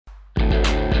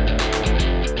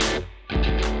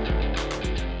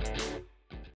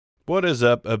What is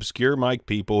up, obscure mic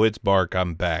people? It's Bark.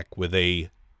 I'm back with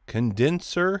a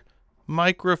condenser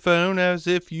microphone, as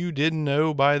if you didn't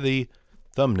know by the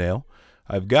thumbnail.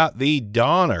 I've got the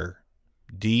Donner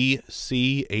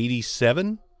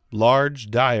DC-87 large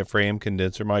diaphragm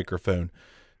condenser microphone.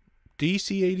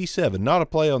 DC-87, not a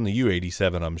play on the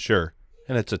U-87, I'm sure.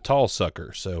 And it's a tall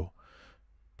sucker, so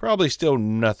probably still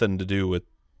nothing to do with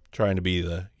trying to be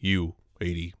the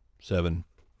U-87.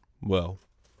 Well,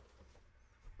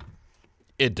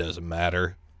 it doesn't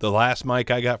matter. The last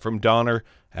mic I got from Donner,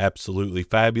 absolutely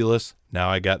fabulous. Now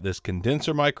I got this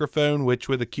condenser microphone, which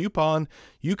with a coupon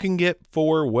you can get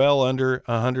for well under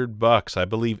 $100. I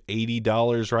believe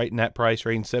 $80 right in that price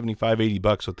range, 75, 80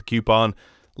 bucks with the coupon.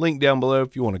 Link down below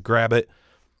if you want to grab it.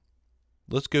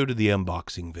 Let's go to the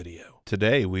unboxing video.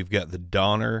 Today we've got the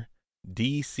Donner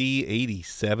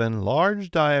DC-87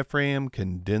 large diaphragm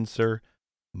condenser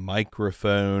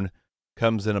microphone.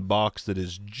 Comes in a box that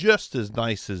is just as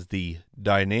nice as the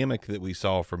Dynamic that we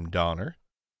saw from Donner.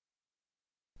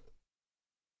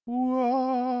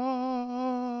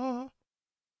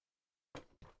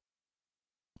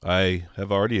 I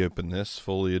have already opened this,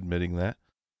 fully admitting that.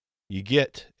 You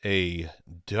get a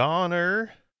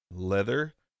Donner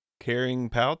leather carrying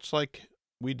pouch like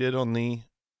we did on the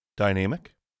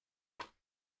Dynamic.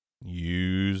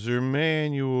 User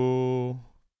manual.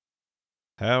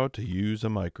 How to use a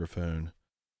microphone.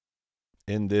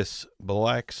 In this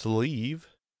black sleeve,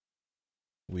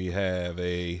 we have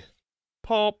a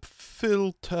pop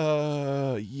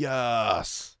filter.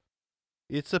 Yes,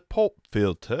 it's a pop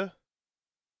filter.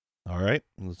 All right,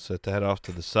 let's set that off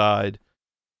to the side.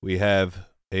 We have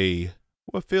a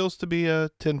what feels to be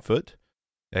a 10-foot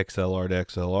XLR to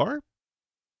XLR.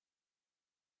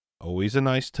 Always a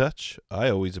nice touch.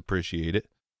 I always appreciate it.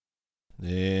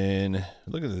 Then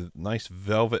look at the nice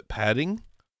velvet padding.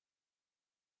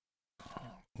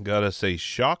 Got us a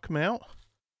shock mount.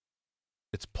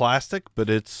 It's plastic,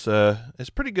 but it's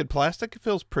pretty good plastic. It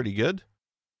feels pretty good.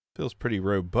 Feels pretty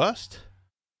robust.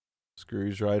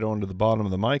 Screws right onto the bottom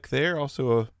of the mic there.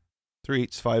 Also a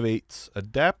 3/8, 5/8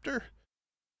 adapter.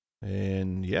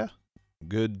 And yeah,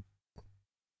 good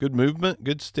movement,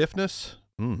 good stiffness.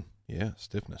 Yeah,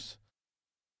 stiffness.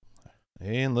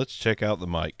 And let's check out the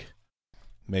mic.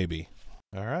 Maybe.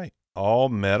 All right. All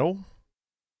metal.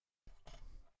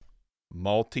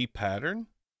 Multi-pattern.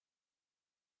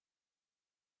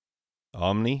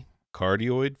 Omni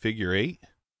cardioid figure 8.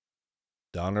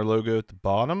 Donner logo at the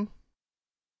bottom.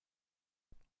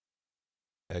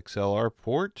 XLR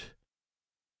port.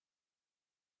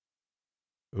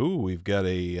 Ooh, we've got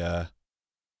a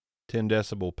 10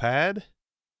 decibel pad.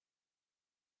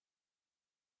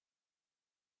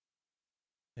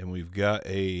 And we've got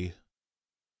a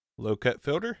low cut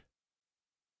filter.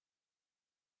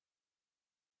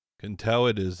 Can tell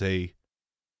it is a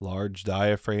large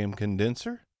diaphragm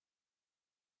condenser.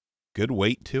 Good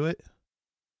weight to it.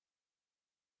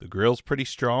 The grill's pretty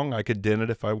strong. I could dent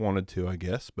it if I wanted to, I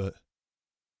guess, but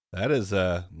that is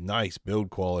a nice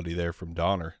build quality there from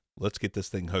Donner. Let's get this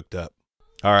thing hooked up.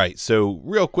 All right, so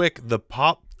real quick, the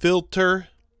pop filter,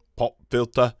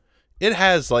 it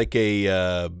has like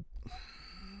a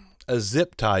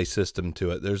zip tie system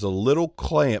to it. There's a little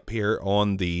clamp here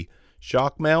on the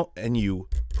shock mount, and you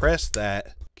press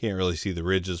that. Can't really see the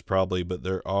ridges probably, but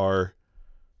there are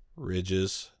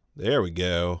ridges. There we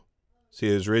go. See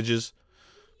those ridges?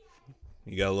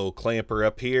 You got a little clamper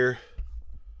up here,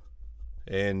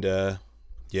 and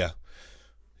yeah,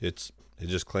 it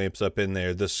just clamps up in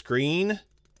there. The screen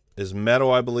is metal,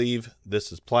 I believe.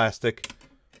 This is plastic.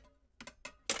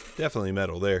 Definitely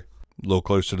metal there. A little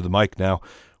closer to the mic now.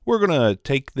 We're gonna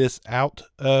take this out.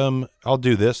 I'll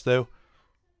do this though.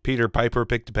 Peter Piper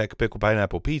picked a peck of pickled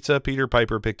pineapple pizza. Peter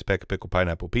Piper picked a peck of pickled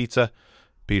pineapple pizza.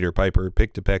 Peter Piper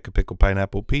picked a peck of pickled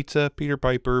pineapple pizza. Peter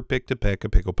Piper picked a peck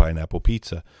of pickled pineapple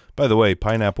pizza. By the way,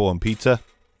 pineapple on pizza,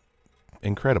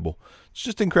 incredible. It's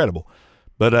just incredible.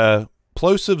 But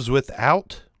plosives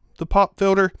without the pop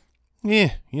filter,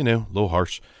 yeah, you know, a little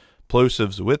harsh.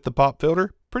 Plosives with the pop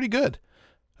filter, pretty good.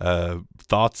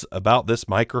 Thoughts about this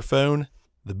microphone?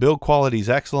 The build quality is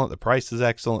excellent. The price is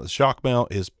excellent. The shock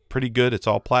mount is pretty good. It's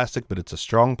all plastic, but it's a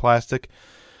strong plastic.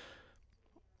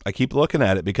 I keep looking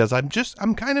at it because I'm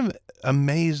kind of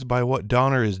amazed by what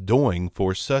Donner is doing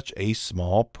for such a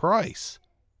small price.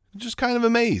 Just kind of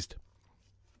amazed.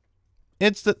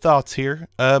 Instant thoughts here.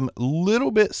 Little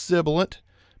bit sibilant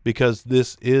because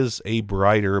this is a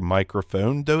brighter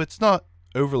microphone, though it's not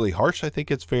overly harsh. I think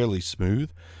it's fairly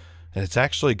smooth, and it's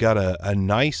actually got a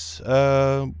nice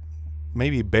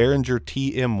maybe Behringer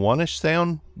TM1-ish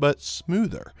sound, but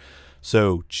smoother.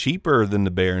 So cheaper than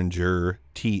the Behringer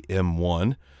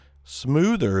TM1.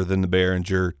 smoother than the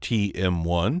Behringer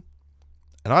TM1.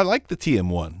 And I like the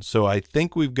TM1, so I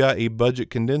think we've got a budget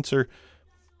condenser,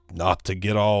 not to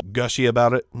get all gushy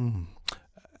about it,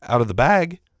 out of the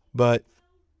bag, but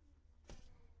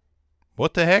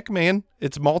what the heck, man?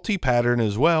 It's multi-pattern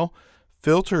as well,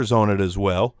 filters on it as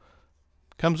well,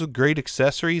 comes with great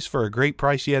accessories for a great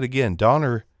price yet again.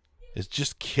 Donner is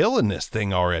just killing this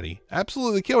thing already,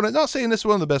 absolutely killing it. Not saying this is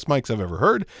one of the best mics I've ever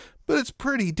heard, but it's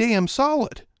pretty damn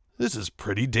solid. This is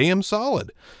pretty damn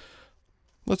solid.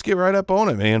 Let's get right up on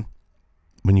it, man.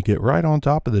 When you get right on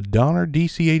top of the Donner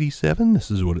DC-87, this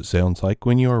is what it sounds like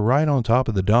when you are right on top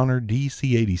of the Donner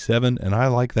DC-87, and I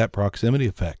like that proximity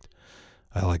effect.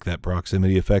 I like that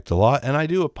proximity effect a lot, and I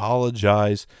do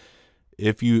apologize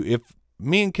if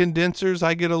me and condensers,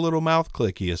 I get a little mouth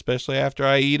clicky, especially after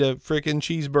I eat a freaking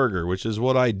cheeseburger, which is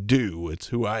what I do. It's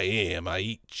who I am. I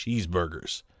eat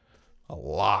cheeseburgers a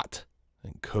lot,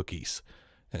 and cookies,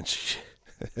 and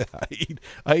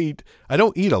I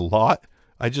don't eat a lot.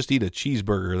 I just eat a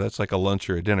cheeseburger. That's like a lunch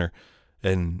or a dinner.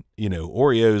 And, you know,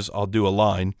 Oreos, I'll do a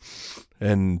line,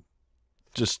 and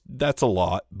just, that's a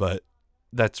lot, but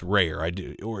that's rare. I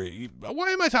do. Or why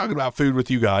am I talking about food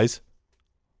with you guys?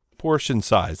 Portion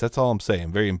size. That's all I'm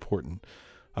saying. Very important.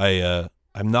 I'm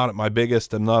not at my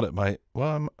biggest. I'm not at my,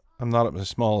 well, I'm not at my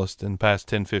smallest in the past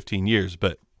 10, 15 years,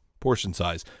 but portion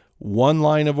size. One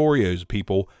line of Oreos,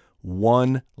 people.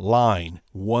 One line.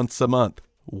 Once a month.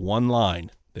 One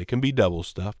line. They can be double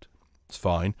stuffed. It's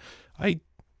fine.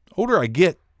 Older I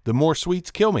get, the more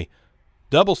sweets kill me.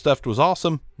 Double stuffed was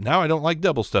awesome. Now I don't like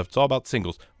double stuffed. It's all about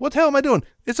singles. What the hell am I doing?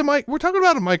 It's a mic. We're talking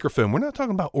about a microphone. We're not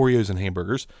talking about Oreos and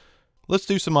hamburgers. Let's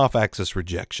do some off-axis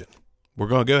rejection. We're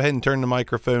going to go ahead and turn the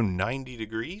microphone 90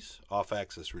 degrees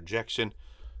off-axis rejection,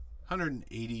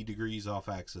 180 degrees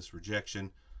off-axis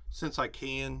rejection. Since I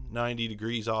can, 90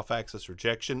 degrees off-axis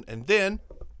rejection. And then,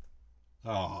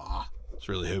 I was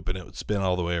really hoping it would spin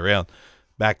all the way around,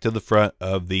 back to the front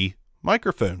of the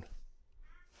microphone.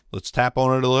 Let's tap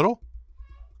on it a little.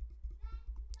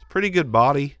 It's a pretty good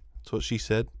body. That's what she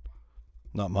said.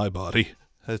 Not my body.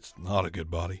 That's not a good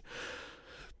body.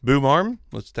 Boom arm.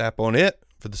 Let's tap on it.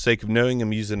 For the sake of knowing,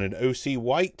 I'm using an OC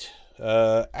White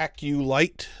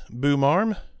AccuLite boom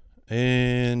arm.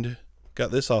 And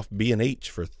got this off B&H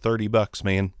for 30 bucks,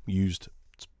 man. Used.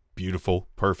 It's beautiful.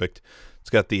 Perfect. It's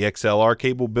got the XLR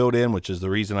cable built in, which is the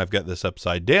reason I've got this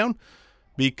upside down,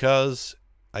 because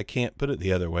I can't put it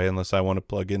the other way unless I want to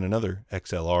plug in another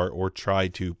XLR or try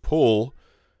to pull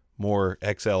more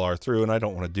XLR through, and I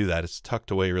don't want to do that. It's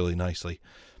tucked away really nicely.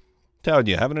 I'm telling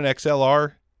you, having an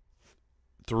XLR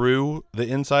through the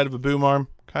inside of a boom arm,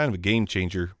 kind of a game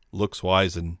changer,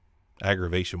 looks-wise and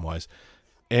aggravation-wise.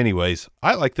 Anyways,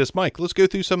 I like this mic. Let's go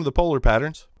through some of the polar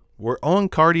patterns. We're on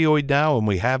cardioid now, and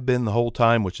we have been the whole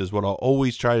time, which is what I'll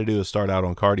always try to do, is start out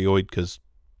on cardioid, because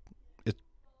it's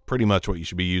pretty much what you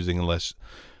should be using unless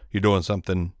you're doing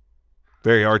something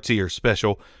very artsy or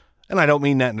special. And I don't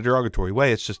mean that in a derogatory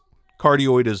way. It's just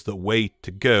cardioid is the way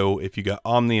to go if you got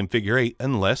Omni and figure 8,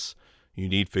 unless you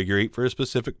need figure 8 for a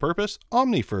specific purpose,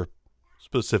 Omni for a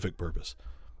specific purpose.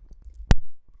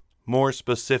 More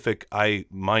specific, I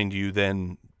mind you,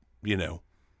 than, you know,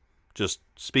 just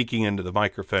speaking into the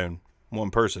microphone, one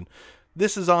person.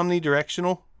 This is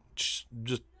omnidirectional.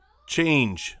 Just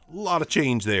change. A lot of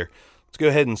change there. Let's go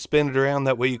ahead and spin it around.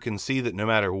 That way you can see that no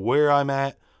matter where I'm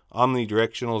at,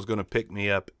 omnidirectional is going to pick me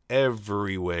up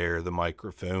everywhere the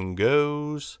microphone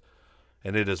goes.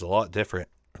 And it is a lot different.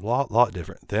 A lot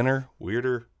different. Thinner,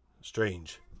 weirder,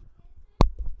 strange.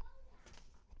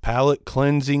 Palette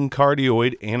cleansing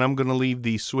cardioid, and I'm going to leave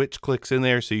the switch clicks in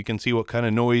there so you can see what kind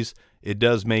of noise it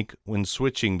does make when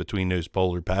switching between those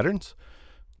polar patterns.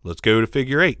 Let's go to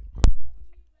figure 8.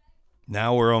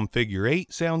 Now we're on figure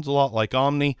 8. Sounds a lot like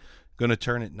Omni. Going to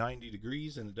turn it 90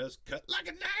 degrees, and it does cut like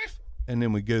a knife. And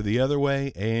then we go the other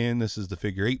way, and this is the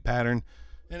figure 8 pattern.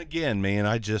 And again, man,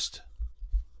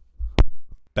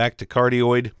 back to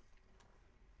cardioid.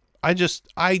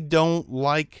 I don't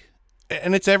like,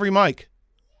 and it's every mic,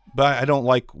 but I don't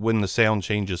like when the sound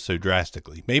changes so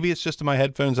drastically. Maybe it's just in my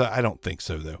headphones. I don't think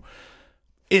so, though.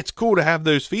 It's cool to have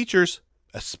those features,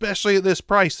 especially at this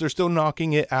price. They're still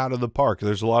knocking it out of the park.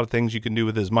 There's a lot of things you can do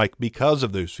with this mic because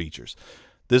of those features.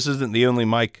 This isn't the only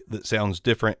mic that sounds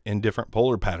different in different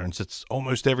polar patterns. It's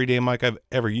almost every damn mic I've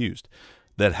ever used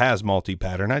that has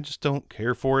multi-pattern. I just don't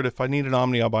care for it. If I need an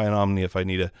Omni, I'll buy an Omni. If I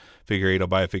need a figure 8, I'll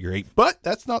buy a figure 8. But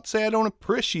that's not to say I don't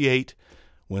appreciate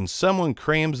when someone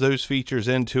crams those features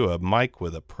into a mic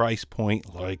with a price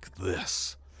point like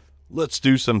this. Let's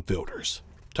do some filters.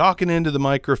 Talking into the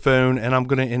microphone, and I'm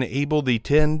going to enable the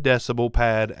 10 decibel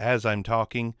pad as I'm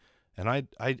talking, And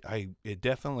it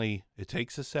definitely, it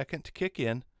takes a second to kick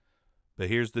in, but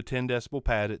here's the 10 decibel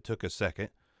pad. It took a second.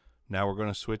 Now we're going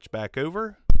to switch back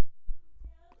over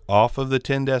off of the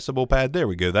 10 decibel pad. There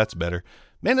we go. That's better.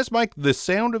 Man, this mic, the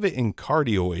sound of it in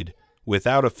cardioid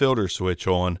without a filter switch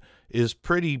on is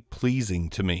pretty pleasing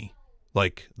to me.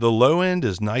 Like, the low end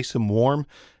is nice and warm,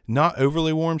 not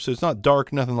overly warm, so it's not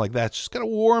dark, nothing like that. It's just got a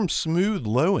warm, smooth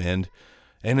low end,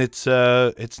 and it's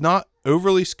not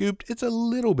overly scooped. It's a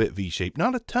little bit V-shaped,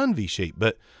 not a ton V-shaped,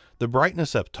 but the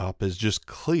brightness up top is just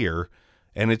clear,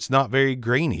 and it's not very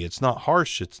grainy. It's not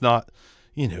harsh. It's not,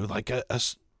 you know, like a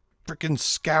freaking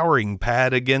scouring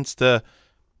pad against a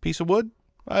piece of wood.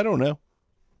 I don't know.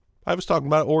 I was talking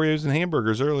about Oreos and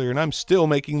hamburgers earlier, and I'm still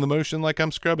making the motion like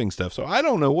I'm scrubbing stuff. So I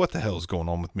don't know what the hell is going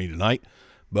on with me tonight,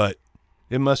 but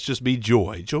it must just be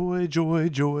joy. Joy, joy,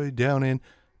 joy down in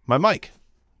my mic.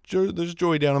 There's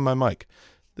joy down in my mic.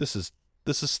 This is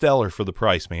stellar for the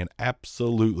price, man.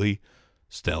 Absolutely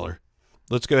stellar.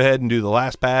 Let's go ahead and do the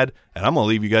last pad, and I'm going to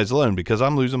leave you guys alone because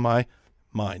I'm losing my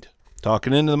mind.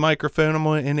 Talking into the microphone, I'm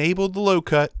going to enable the low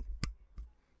cut.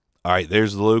 All right,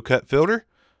 there's the low cut filter.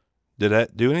 Did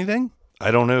that do anything? I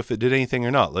don't know if it did anything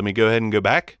or not. Let me go ahead and go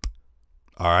back.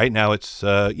 All right, now it's,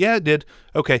 yeah, it did.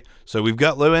 Okay, so we've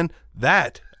got low end.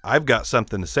 That, I've got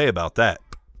something to say about that.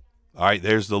 All right,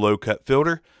 there's the low cut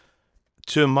filter.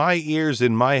 To my ears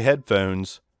in my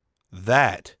headphones,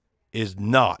 that is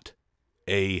not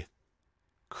a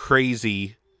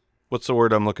crazy, what's the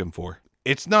word I'm looking for?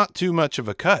 It's not too much of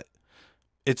a cut.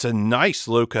 It's a nice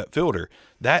low cut filter.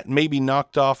 That maybe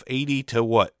knocked off 80 to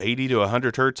what? 80 to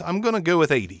 100 hertz. I'm going to go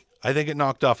with 80. I think it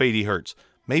knocked off 80 hertz.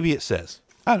 Maybe it says.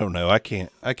 I don't know. I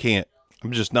can't.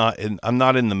 I'm just not in, I'm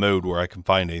not in the mode where I can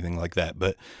find anything like that.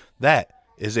 But that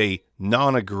is a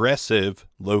non-aggressive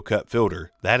low cut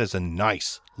filter. That is a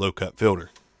nice low cut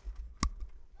filter.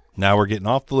 Now we're getting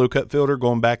off the low cut filter,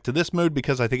 going back to this mode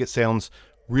because I think it sounds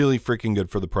really freaking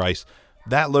good for the price.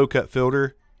 That low cut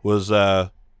filter was,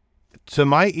 to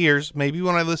my ears, maybe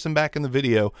when I listen back in the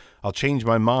video, I'll change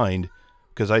my mind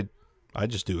because I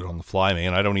just do it on the fly,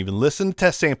 man. I don't even listen to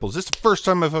test samples. This is the first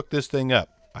time I've hooked this thing up.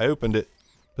 I opened it,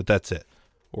 but that's it.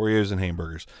 Oreos and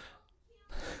hamburgers.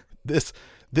 This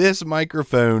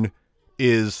microphone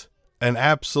is an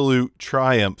absolute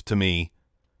triumph to me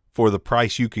for the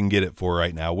price you can get it for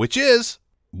right now, which is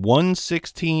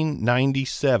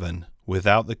 $116.97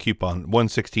 without the coupon,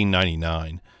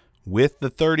 $116.99. With the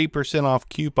 30% off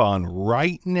coupon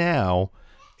right now,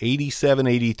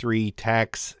 $87.83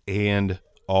 tax and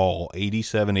all.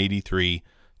 $87.83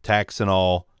 tax and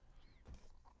all.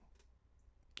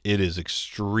 It is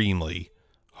extremely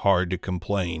hard to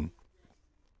complain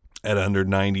at under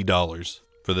 $90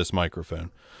 for this microphone.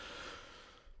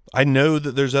 I know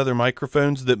that there's other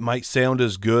microphones that might sound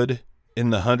as good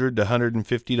in the $100 to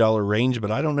 $150 range,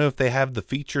 but I don't know if they have the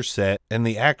feature set and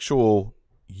the actual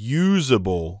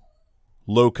usable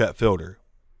low cut filter.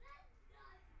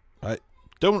 I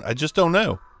just don't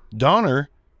know. Donner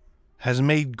has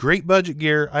made great budget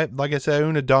gear. Like I said, I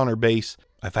own a Donner base.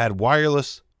 I've had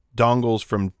wireless dongles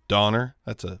from Donner.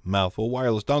 That's a mouthful.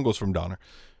 Wireless dongles from Donner.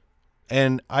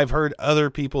 And I've heard other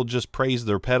people just praise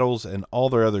their pedals and all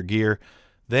their other gear.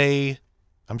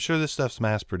 I'm sure this stuff's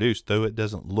mass produced, though it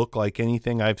doesn't look like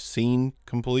anything I've seen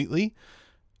completely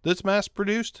that's mass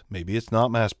produced. Maybe it's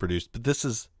not mass produced, but this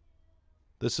is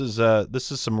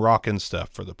some rockin'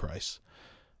 stuff for the price.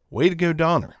 Way to go,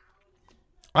 Donner.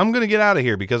 I'm going to get out of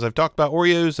here because I've talked about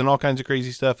Oreos and all kinds of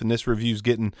crazy stuff, and this review's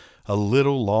getting a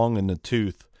little long in the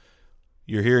tooth.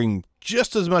 You're hearing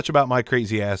just as much about my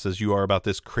crazy ass as you are about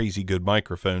this crazy good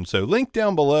microphone. So link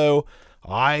down below.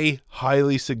 I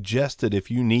highly suggest it if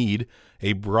you need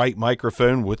a bright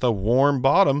microphone with a warm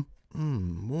bottom.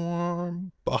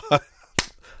 Warm bottom.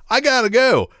 I gotta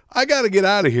go. I gotta get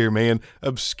out of here, man.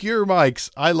 Obscure mics.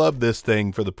 I love this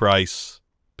thing for the price.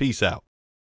 Peace out.